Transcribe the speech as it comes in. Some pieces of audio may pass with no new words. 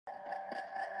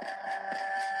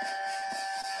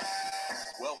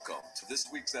to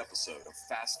this week's episode of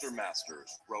Faster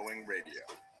Masters Rowing Radio.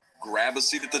 Grab a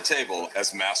seat at the table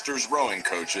as Masters rowing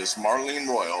coaches Marlene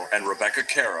Royal and Rebecca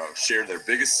Caro share their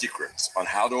biggest secrets on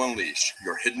how to unleash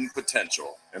your hidden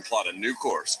potential and plot a new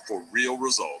course for real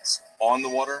results on the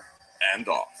water and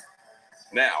off.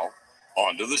 Now,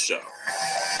 on to the show.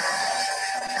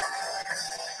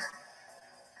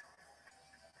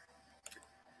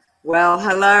 Well,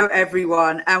 hello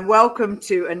everyone, and welcome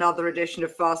to another edition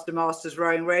of Faster Masters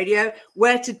Rowing Radio,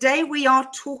 where today we are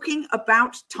talking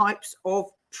about types of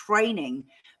training.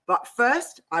 But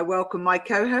first, I welcome my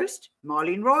co-host,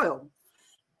 Marlene Royal.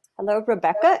 Hello,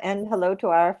 Rebecca, and hello to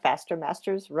our Faster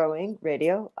Masters Rowing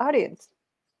Radio audience.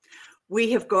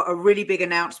 We have got a really big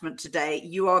announcement today.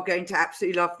 You are going to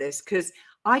absolutely love this because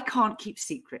I can't keep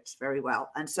secrets very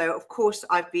well. And so, of course,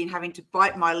 I've been having to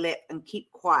bite my lip and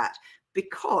keep quiet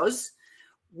because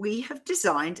we have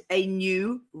designed a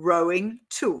new rowing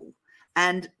tool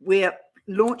and we're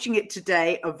launching it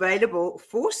today, available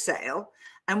for sale,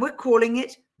 and we're calling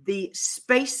it the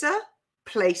Spacer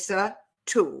Placer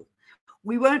Tool.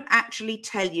 We won't actually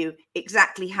tell you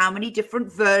exactly how many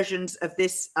different versions of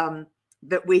this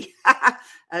that we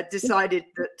decided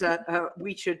that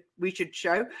we should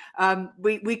show.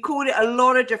 We called it a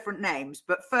lot of different names,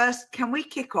 but first, can we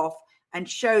kick off and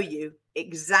show you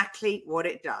exactly what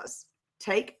it does?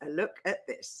 Take a look at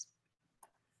this.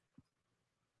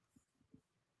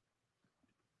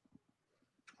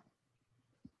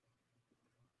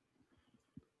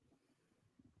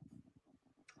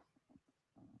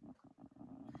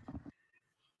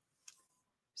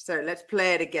 So let's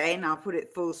play it again. I'll put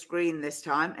it full screen this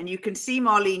time. And you can see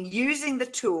Marlene using the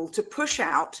tool to push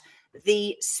out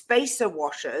the spacer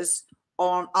washers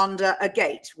on under a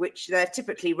gate, which they're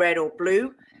typically red or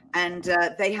blue. And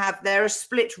they're a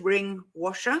split ring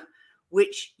washer,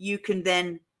 which you can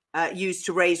then use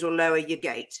to raise or lower your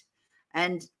gate.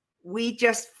 And we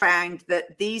just found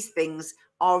that these things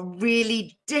are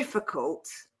really difficult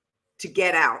to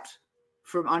get out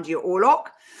from under your oarlock.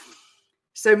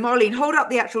 So Marlene, hold up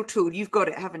the actual tool. You've got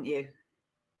it, haven't you?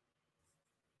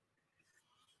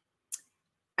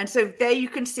 And so there you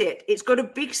can see it. It's got a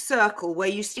big circle where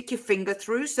you stick your finger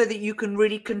through so that you can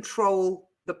really control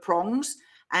the prongs,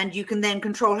 and you can then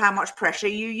control how much pressure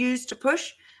you use to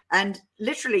push. And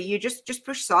literally you just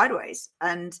push sideways,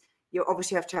 and you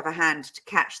obviously have to have a hand to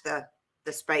catch the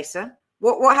spacer.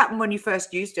 What happened when you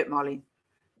first used it, Marlene?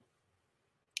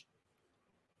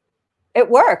 It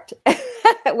worked.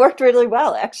 It worked really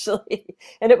well, actually.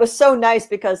 And it was so nice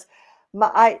because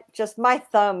my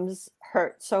thumbs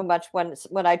hurt so much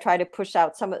when I try to push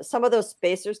out. Some of those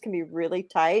spacers can be really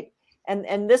tight.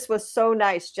 And this was so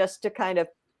nice just to kind of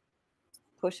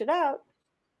push it out.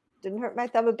 Didn't hurt my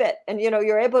thumb a bit. And,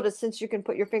 you're able to, since you can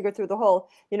put your finger through the hole,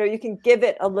 you can give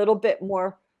it a little bit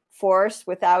more force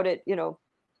without it,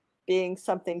 being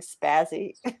something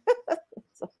spazzy.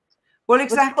 Well,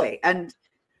 exactly. And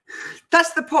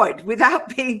that's the point,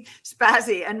 without being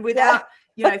spazzy and without,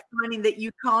 finding that you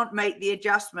can't make the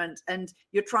adjustment and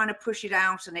you're trying to push it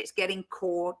out and it's getting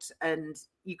caught and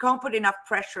you can't put enough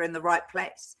pressure in the right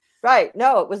place. Right.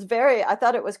 No, I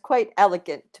thought it was quite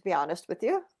elegant, to be honest with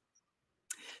you.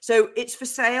 So it's for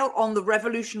sale on the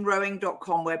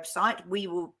revolutionrowing.com website. We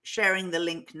will sharing the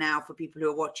link now for people who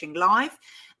are watching live.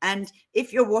 And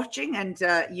if you're watching and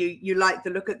you like the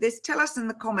look at this, tell us in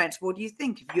the comments, what do you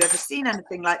think? Have you ever seen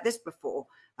anything like this before?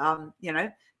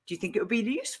 Do you think it would be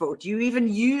useful? Do you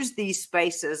even use these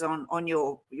spacers on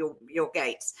your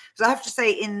gates? So I have to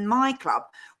say, in my club,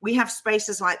 we have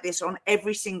spacers like this on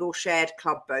every single shared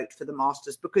club boat for the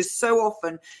Masters, because so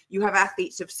often you have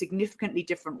athletes of significantly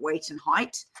different weight and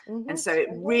height. Mm-hmm. And so it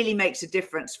really makes a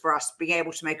difference for us being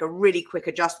able to make a really quick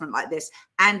adjustment like this.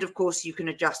 And of course, you can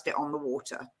adjust it on the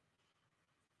water.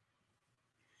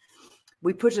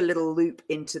 We put a little loop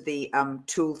into the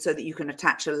tool so that you can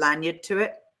attach a lanyard to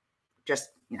it. Just,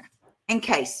 in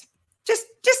case, just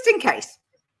in case.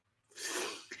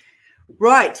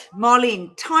 Right,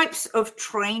 Marlene, types of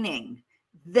training.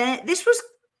 We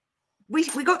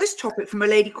got this topic from a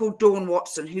lady called Dawn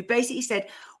Watson, who basically said,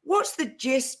 what's the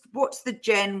gist, what's the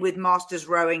gen with Masters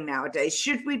rowing nowadays?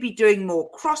 Should we be doing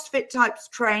more CrossFit types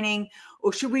training,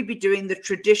 or should we be doing the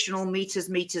traditional meters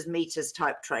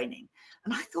type training?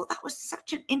 And I thought that was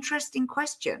such an interesting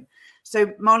question. So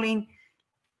Marlene,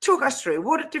 talk us through,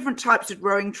 what different types of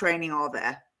rowing training are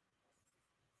there?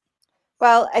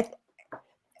 Well,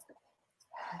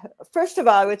 first of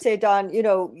all, I would say, Dawn,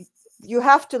 you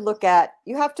have to look at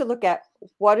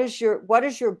what is your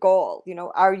goal?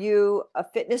 Are you a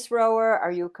fitness rower?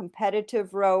 Are you a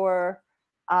competitive rower?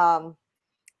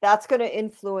 That's going to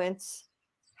influence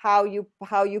how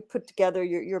you put together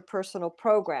your personal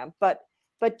program. But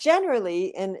generally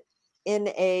in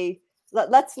a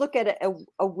let's look at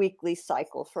a weekly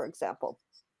cycle, for example.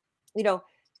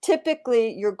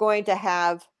 Typically you're going to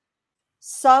have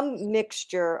some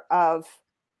mixture of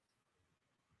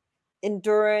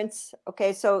endurance.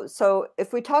 Okay, so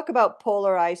if we talk about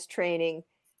polarized training,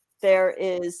 there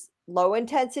is low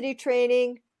intensity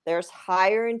training, there's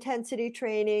higher intensity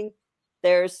training,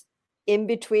 there's in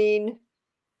between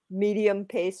medium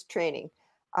paced training.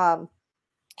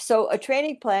 So a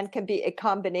training plan can be a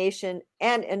combination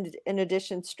and in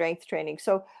addition strength training.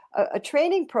 So a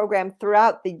training program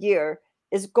throughout the year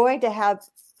is going to have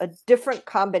a different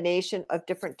combination of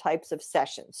different types of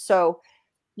sessions. So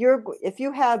if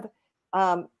you have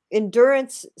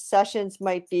endurance sessions,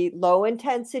 might be low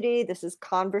intensity. This is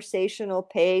conversational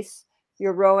pace.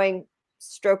 You're rowing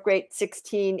stroke rate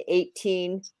 16,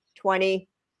 18, 20.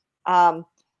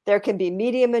 There can be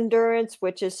medium endurance,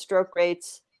 which is stroke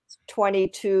rates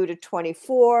 22 to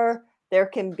 24. There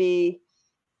can be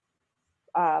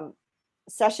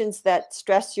sessions that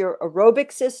stress your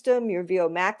aerobic system, your VO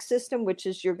max system, which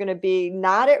is you're going to be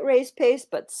not at race pace,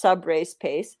 but sub race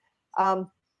pace.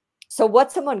 So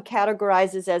what someone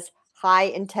categorizes as high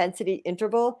intensity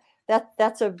interval,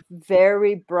 that's a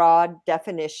very broad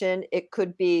definition. It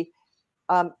could be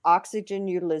oxygen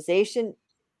utilization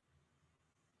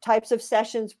types of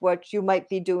sessions, what you might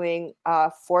be doing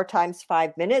 4 times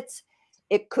 5 minutes.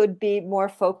 It could be more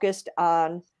focused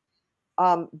on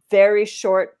very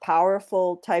short,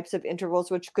 powerful types of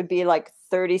intervals, which could be like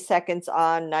 30 seconds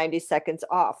on, 90 seconds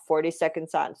off, 40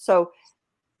 seconds on. So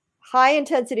high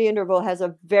intensity interval has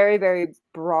a very, very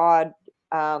broad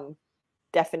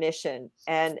definition.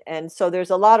 And so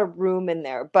there's a lot of room in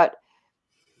there. But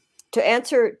to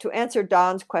answer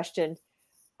Don's question,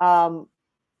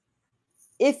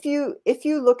 if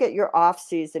you look at your off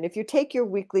season, if you take your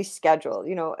weekly schedule,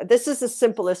 this is the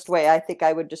simplest way I think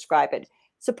I would describe it.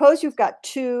 Suppose you've got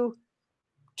two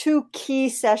key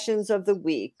sessions of the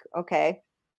week. Okay.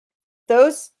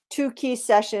 Those 2 key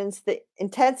sessions, the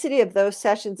intensity of those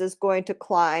sessions is going to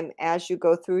climb as you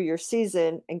go through your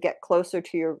season and get closer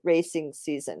to your racing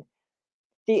season.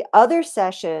 The other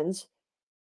sessions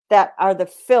that are the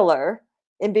filler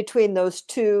in between those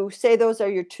two, say those are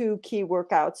your 2 key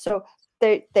workouts. So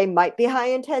they might be high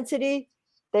intensity,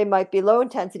 they might be low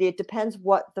intensity. It depends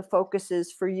what the focus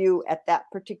is for you at that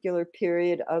particular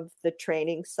period of the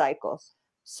training cycle.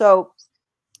 So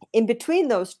in between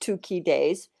those 2 key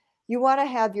days, you want to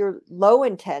have your low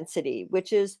intensity,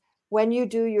 which is when you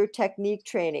do your technique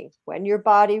training, when your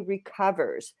body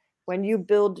recovers, when you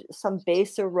build some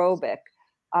base aerobic.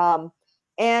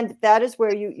 And that is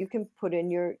where you can put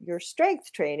in your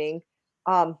strength training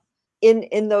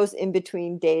in those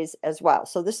in-between days as well.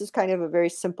 So this is kind of a very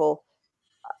simple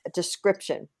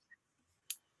description.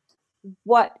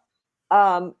 What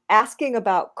asking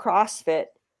about CrossFit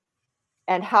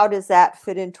and how does that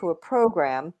fit into a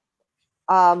program?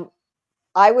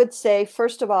 I would say,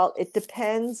 first of all, it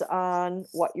depends on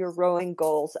what your rowing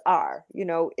goals are.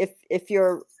 If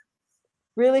you're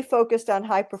really focused on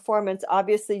high performance,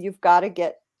 obviously you've got to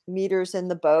get meters in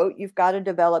the boat. You've got to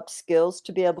develop skills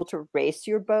to be able to race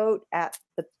your boat at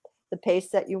the pace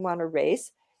that you want to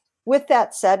race. With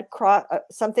that said,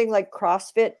 something like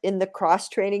CrossFit in the cross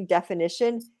training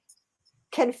definition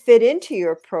can fit into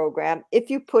your program if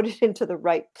you put it into the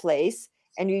right place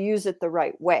and you use it the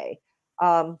right way.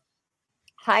 Some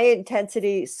high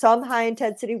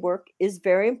intensity work is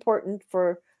very important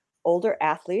for older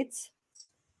athletes,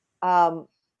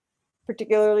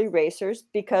 particularly racers,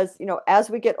 because, as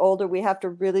we get older, we have to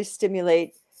really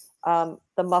stimulate the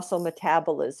muscle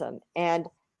metabolism, and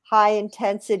high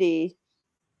intensity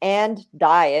and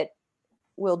diet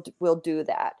will do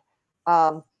that.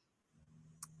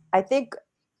 I think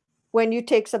when you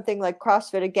take something like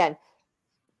CrossFit, again,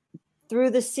 through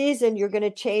the season, you're going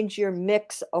to change your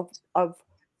mix of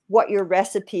what your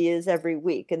recipe is every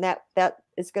week. And that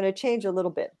is going to change a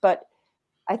little bit. But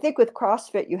I think with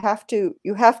CrossFit, you have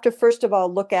to first of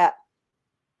all look at,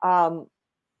 are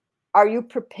you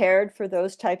prepared for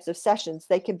those types of sessions?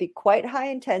 They can be quite high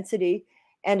intensity,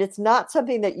 and it's not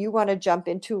something that you want to jump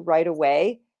into right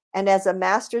away. And as a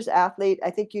master's athlete, I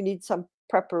think you need some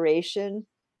preparation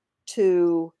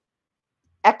to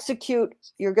execute.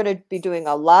 You're going to be doing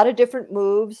a lot of different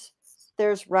moves.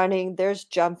 There's running, there's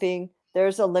jumping,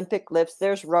 there's Olympic lifts,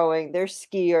 there's rowing, there's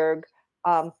ski erg,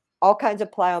 all kinds of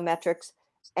plyometrics.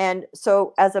 And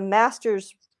so as a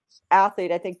master's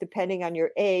athlete, I think depending on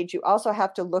your age, you also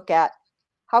have to look at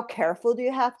how careful do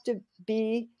you have to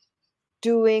be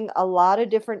doing a lot of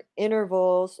different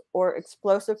intervals or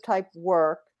explosive type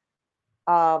work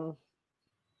and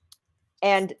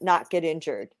not get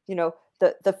injured. You know,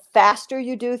 the faster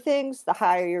you do things, the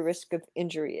higher your risk of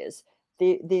injury is.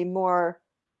 The more,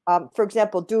 for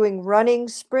example, doing running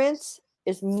sprints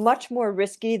is much more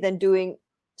risky than doing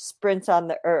sprints on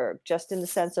the erg, just in the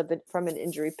sense of it from an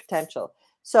injury potential.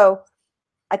 So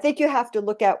I think you have to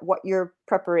look at what your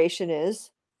preparation is.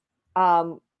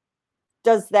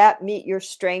 Does that meet your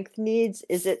strength needs?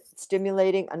 Is it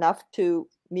stimulating enough to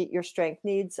meet your strength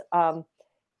needs?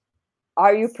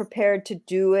 Are you prepared to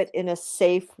do it in a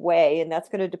safe way? And that's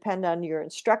going to depend on your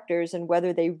instructors and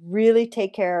whether they really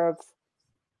take care of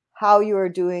how you are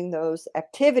doing those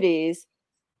activities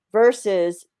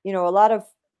versus, you know, a lot of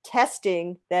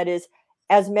testing that is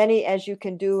as many as you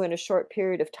can do in a short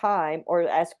period of time, or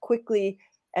as quickly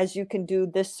as you can do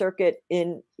this circuit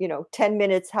in, you know, 10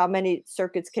 minutes. How many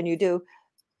circuits can you do?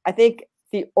 I think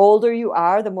the older you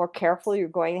are, the more careful you're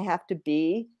going to have to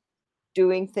be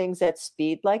doing things at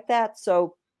speed like that.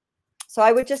 So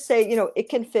I would just say, you know, it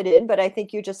can fit in, but I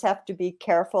think you just have to be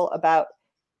careful about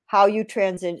how you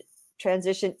transition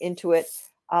into it.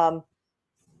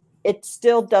 It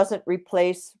still doesn't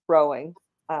replace rowing.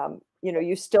 You know,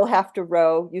 you still have to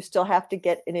row, you still have to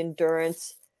get an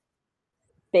endurance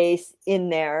base in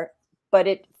there, but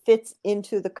it fits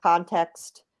into the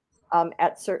context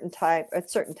at certain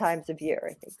times of year,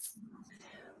 I think.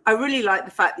 I really like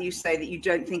the fact that you say that you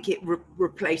don't think it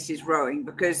replaces rowing,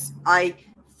 because I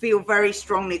feel very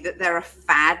strongly that there are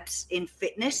fads in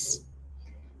fitness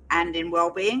and in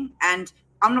well-being. And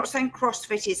I'm not saying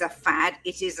CrossFit is a fad.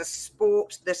 It is a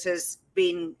sport that has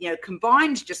been, you know,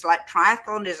 combined, just like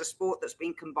triathlon is a sport that's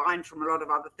been combined from a lot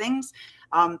of other things.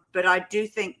 But I do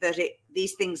think that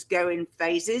these things go in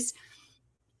phases.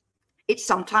 It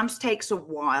sometimes takes a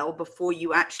while before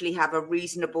you actually have a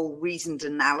reasoned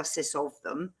analysis of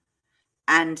them.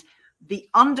 And the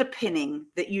underpinning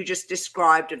that you just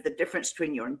described of the difference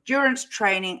between your endurance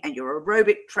training and your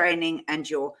aerobic training and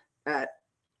your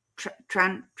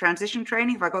transition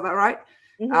training, if I got that right,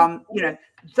 you know,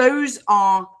 those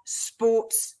are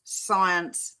sports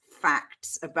science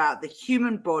facts about the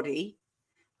human body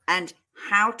and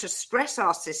how to stress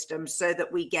our system so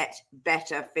that we get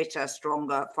better, fitter,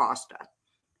 stronger, faster.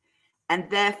 And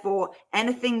therefore,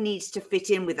 anything needs to fit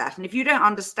in with that. And if you don't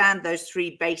understand those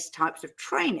three base types of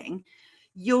training,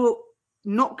 you're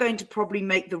not going to probably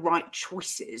make the right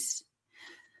choices.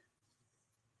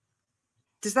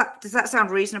 Does that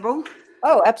sound reasonable?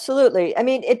 Oh, absolutely. I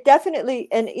mean, it definitely,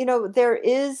 and you know, there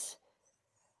is,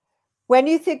 when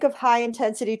you think of high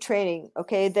intensity training,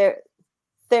 okay,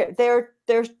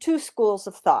 there's two schools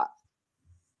of thought.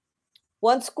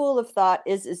 One school of thought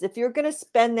is if you're going to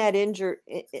spend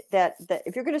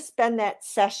if you're going to spend that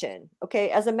session, okay,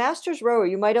 as a master's rower,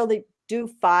 you might only do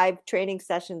 5 training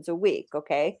sessions a week,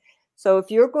 okay? So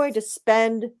if you're going to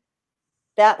spend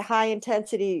that high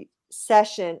intensity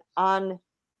session on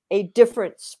a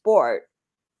different sport,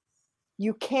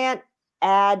 you can't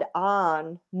add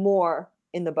on more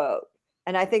in the boat.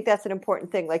 And I think that's an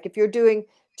important thing. Like if you're doing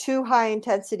 2 high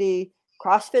intensity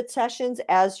CrossFit sessions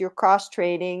as your cross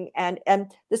training, and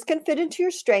this can fit into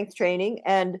your strength training,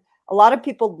 and a lot of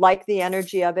people like the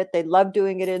energy of it. They love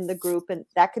doing it in the group, and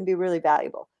that can be really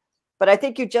valuable. But I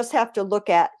think you just have to look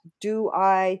at, do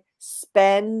I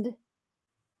spend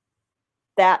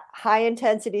that high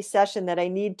intensity session that I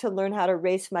need to learn how to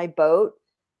race my boat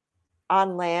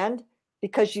on land?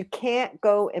 Because you can't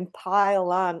go and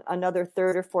pile on another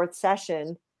 3rd or 4th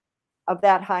session of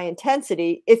that high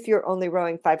intensity if you're only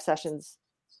rowing 5 sessions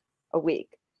a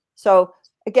week. So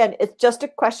again, it's just a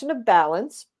question of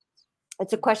balance.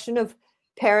 It's a question of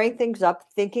pairing things up,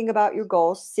 thinking about your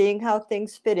goals, seeing how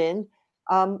things fit in.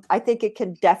 I think it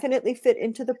can definitely fit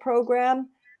into the program,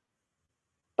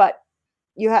 but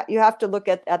you have to look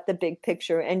at the big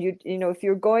picture. And you know, if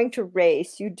you're going to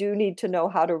race, you do need to know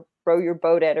how to row your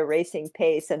boat at a racing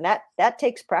pace, and that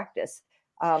takes practice.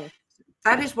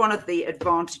 That is one of the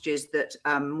advantages that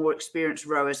more experienced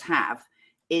rowers have,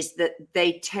 is that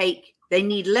they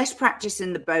need less practice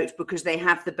in the boat because they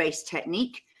have the base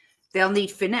technique. They'll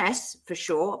need finesse for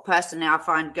sure. Personally, I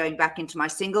find going back into my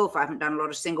single, if I haven't done a lot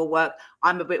of single work,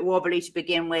 I'm a bit wobbly to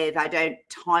begin with. I don't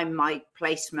time my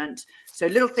placement. So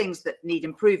little things that need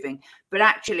improving. But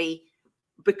actually,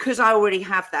 because I already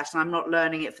have that and I'm not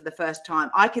learning it for the first time,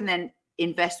 I can then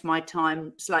invest my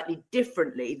time slightly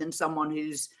differently than someone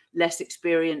who's less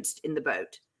experienced in the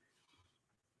boat.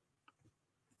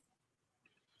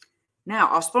 Now,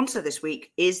 our sponsor this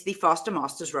week is the Faster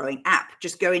Masters Rowing app.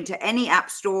 Just go into any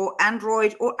app store,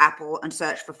 Android or Apple, and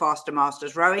search for Faster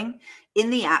Masters Rowing.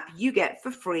 In the app, you get for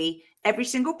free every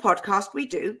single podcast we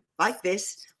do, like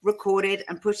this, recorded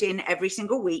and put in every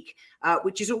single week,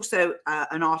 which is also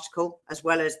an article as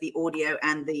well as the audio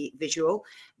and the visual.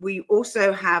 We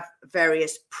also have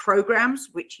various programs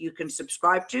which you can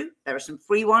subscribe to. There are some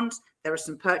free ones. There are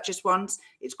some purchase ones.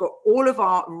 It's got all of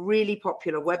our really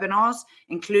popular webinars,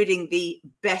 including the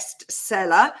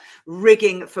bestseller,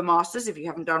 Rigging for Masters, if you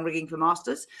haven't done Rigging for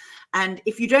Masters. And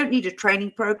if you don't need a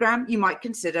training program, you might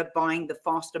consider buying the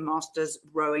Faster Masters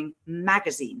Rowing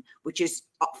magazine, which is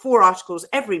 4 articles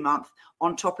every month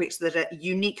on topics that are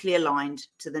uniquely aligned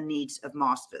to the needs of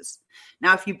masters.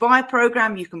 Now, if you buy a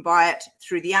program, you can buy it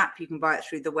through the app, you can buy it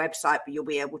through the website, but you'll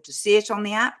be able to see it on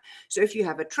the app. So if you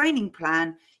have a training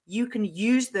plan, you can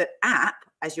use the app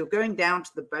as you're going down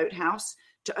to the boathouse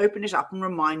to open it up and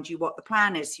remind you what the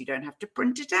plan is. You don't have to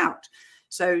print it out.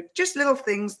 So just little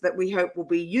things that we hope will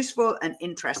be useful and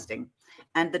interesting.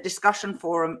 And the discussion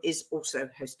forum is also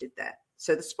hosted there.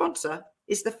 So the sponsor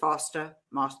is the Faster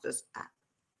Masters app.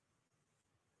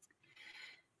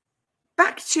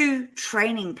 Back to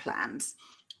training plans.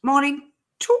 Marlene,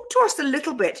 talk to us a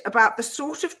little bit about the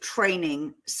sort of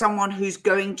training someone who's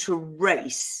going to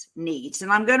race needs.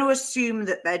 And I'm going to assume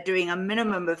that they're doing a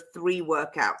minimum of 3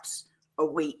 workouts a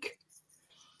week.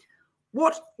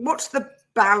 What's the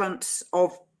balance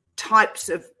of types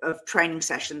of training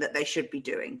session that they should be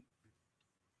doing?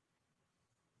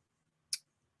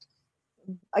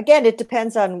 Again, it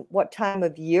depends on what time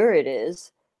of year it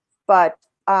is, but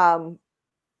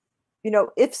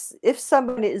if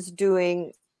someone is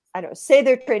doing, I don't know, say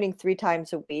they're training 3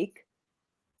 times a week,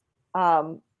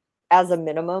 as a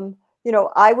minimum,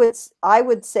 I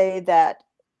would say that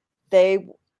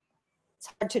it's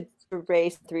hard to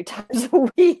race 3 times a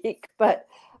week, but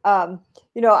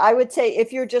I would say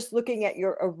if you're just looking at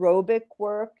your aerobic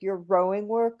work, your rowing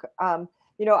work,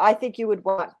 I think you would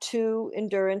want 2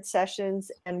 endurance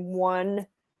sessions and 1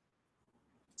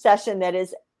 session that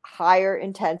is higher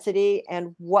intensity.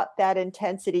 And what that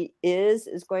intensity is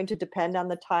going to depend on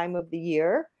the time of the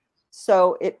year.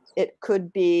 So it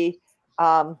could be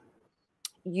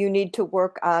you need to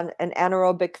work on an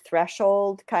anaerobic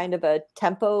threshold, kind of a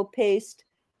tempo-paced,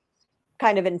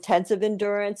 kind of intensive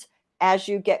endurance. As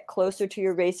you get closer to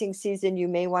your racing season, you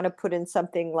may want to put in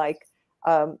something like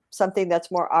something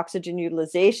that's more oxygen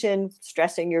utilization,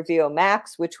 stressing your VO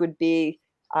max, which would be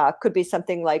could be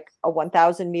something like a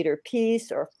 1,000 meter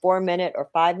piece or 4-minute or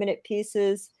 5-minute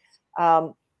pieces.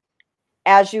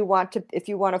 As you want to, if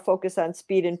you want to focus on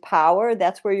speed and power,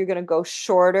 that's where you're going to go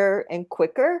shorter and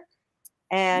quicker.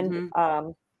 And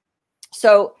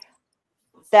so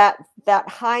that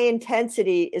high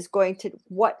intensity is going to,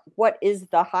 what is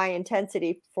the high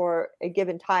intensity for a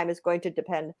given time is going to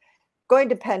depend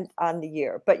on the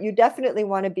year. But you definitely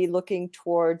want to be looking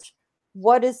towards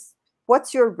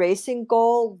what's your racing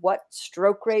goal? What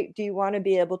stroke rate do you want to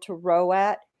be able to row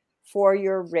at for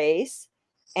your race?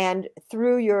 And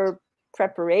through your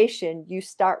preparation, you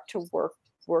start to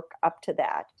work up to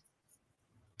that.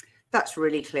 That's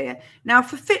really clear. Now,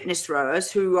 for fitness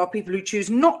rowers, who are people who choose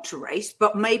not to race,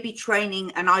 but may be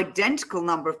training an identical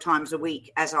number of times a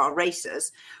week as our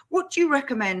racers, what do you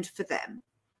recommend for them?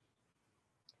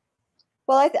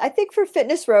 Well, I think for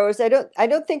fitness rowers, I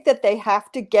don't think that they have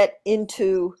to get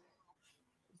into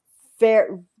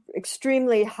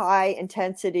extremely high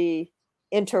intensity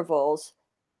intervals,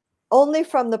 only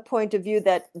from the point of view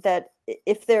that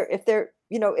if they're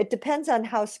it depends on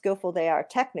how skillful they are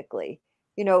technically.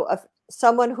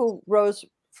 Someone who rows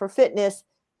for fitness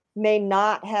may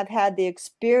not have had the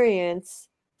experience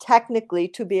technically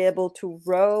to be able to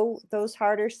row those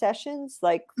harder sessions,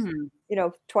 like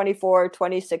 24,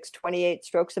 26, 28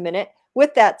 strokes a minute.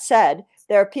 With that said,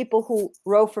 there are people who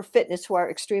row for fitness who are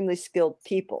extremely skilled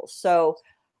people. So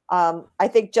I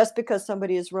think just because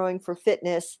somebody is rowing for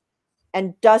fitness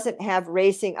and doesn't have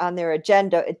racing on their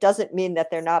agenda, it doesn't mean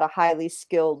that they're not a highly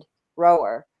skilled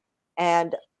rower.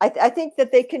 And I think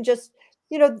that they can just,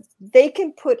 they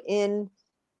can put in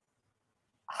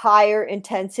higher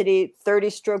intensity,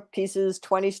 30-stroke pieces,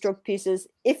 20-stroke pieces,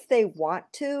 if they want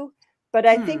to. But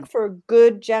I think for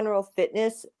good general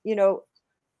fitness,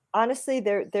 honestly,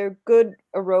 their good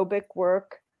aerobic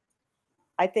work,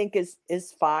 I think is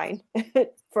fine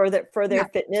for their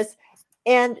fitness.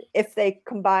 And if they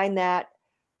combine that,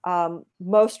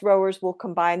 most rowers will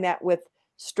combine that with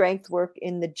strength work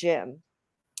in the gym.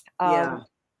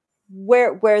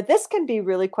 Where this can be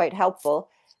really quite helpful,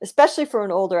 especially for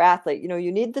an older athlete.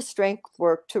 You need the strength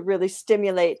work to really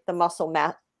stimulate the muscle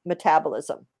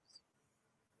metabolism.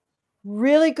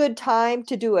 Really good time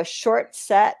to do a short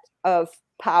set of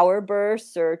power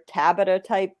bursts or Tabata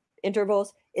type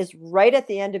intervals is right at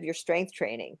the end of your strength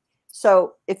training,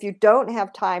 So if you don't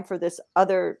have time for this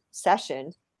other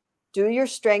session, do your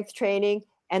strength training,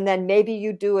 and then maybe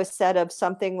you do a set of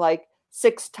something like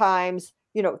 6 times,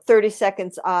 30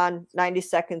 seconds on, 90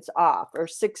 seconds off, or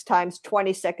 6 times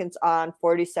 20 seconds on,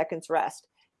 40 seconds rest.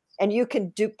 And you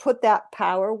can put that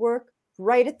power work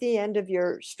right at the end of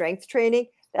your strength training.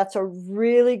 That's a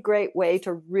really great way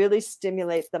to really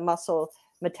stimulate the muscle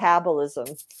metabolism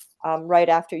right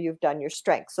after you've done your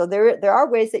strength. So there are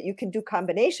ways that you can do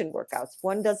combination workouts.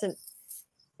 One doesn't,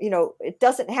 it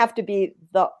doesn't have to be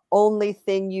the only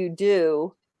thing you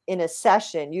do in a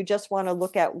session. You just want to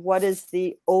look at what is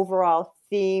the overall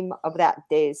theme of that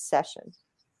day's session.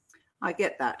 I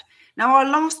get that. Now, our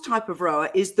last type of rower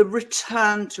is the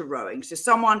return to rowing. So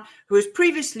someone who has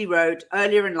previously rowed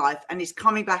earlier in life and is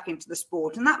coming back into the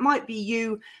sport. And that might be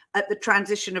you at the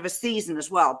transition of a season as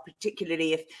well,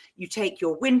 particularly if you take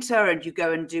your winter and you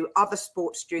go and do other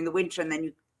sports during the winter and then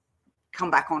you come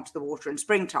back onto the water in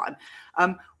springtime.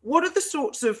 What are the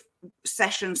sorts of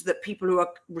sessions that people who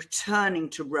are returning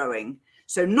to rowing,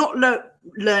 so not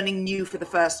learning new for the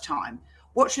first time,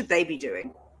 what should they be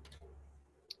doing?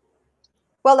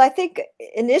 Well, I think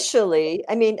initially,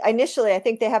 I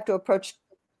think they have to approach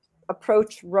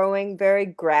rowing very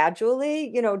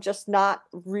gradually, just not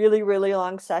really, really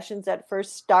long sessions at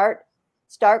first. Start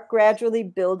gradually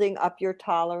building up your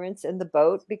tolerance in the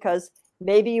boat, because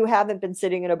maybe you haven't been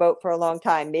sitting in a boat for a long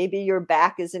time. Maybe your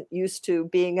back isn't used to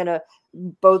being in a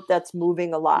boat that's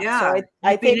moving a lot. Yeah, so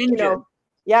I think,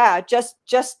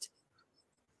 just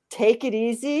take it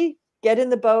easy, get in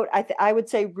the boat. I would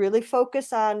say really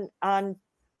focus on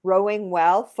rowing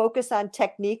well, focus on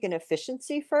technique and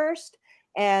efficiency first,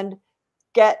 and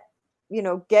get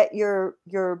your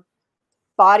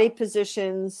body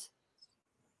positions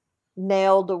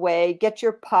nailed away, get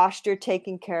your posture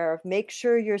taken care of, make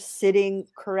sure you're sitting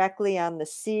correctly on the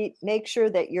seat, make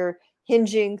sure that you're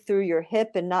hinging through your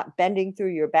hip and not bending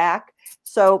through your back.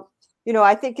 So,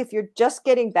 I think if you're just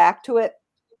getting back to it,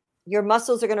 your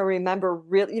muscles are going to remember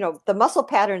the muscle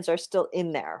patterns are still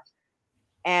in there.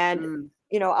 And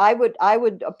I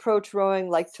would approach rowing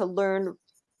like to learn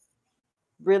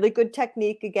really good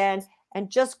technique again, and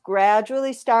just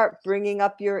gradually start bringing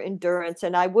up your endurance.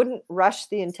 And I wouldn't rush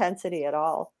the intensity at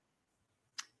all.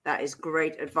 That is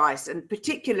great advice. And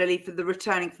particularly for the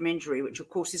returning from injury, which of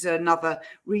course is another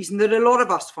reason that a lot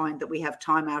of us find that we have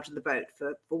time out of the boat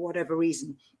for whatever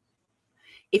reason.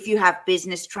 If you have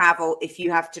business travel, if you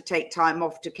have to take time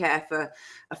off to care for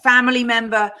a family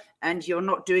member and you're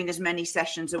not doing as many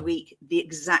sessions a week, the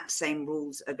exact same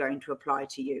rules are going to apply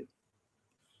to you.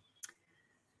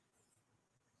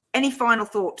 Any final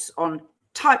thoughts on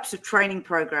types of training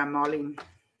program, Marlene?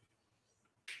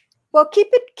 Well, keep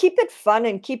it fun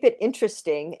and keep it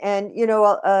interesting. And,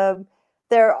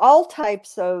 there are all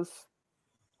types of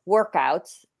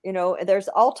workouts, there's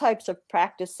all types of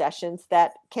practice sessions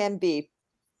that can be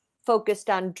focused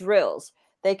on drills.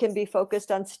 They can be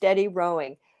focused on steady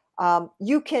rowing.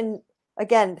 You can,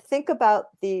 again, think about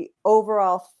the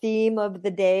overall theme of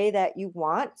the day that you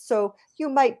want. So you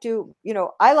might do,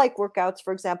 I like workouts,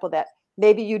 for example, that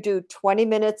maybe you do 20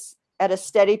 minutes at a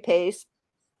steady pace.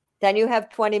 Then you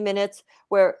have 20 minutes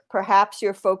where perhaps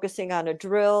you're focusing on a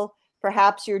drill.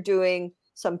 Perhaps you're doing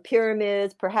some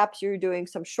pyramids. Perhaps you're doing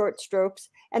some short strokes.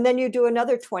 And then you do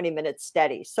another 20 minutes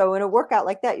steady. So in a workout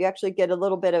like that, you actually get a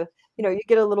little bit of,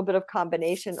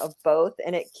 combination of both,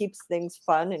 and it keeps things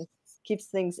fun and keeps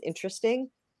things interesting.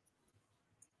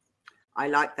 I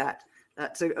like that.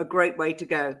 That's a great way to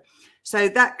go. So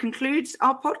that concludes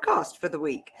our podcast for the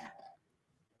week.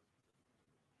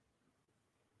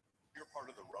 You're part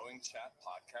of the Rowing Chat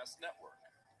Podcast Network.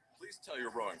 Please tell your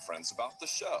rowing friends about the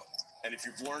show. And if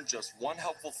you've learned just one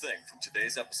helpful thing from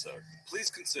today's episode,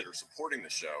 please consider supporting the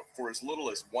show for as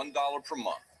little as $1 per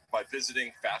month by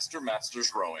visiting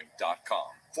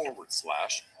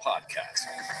fastermastersrowing.com/podcast.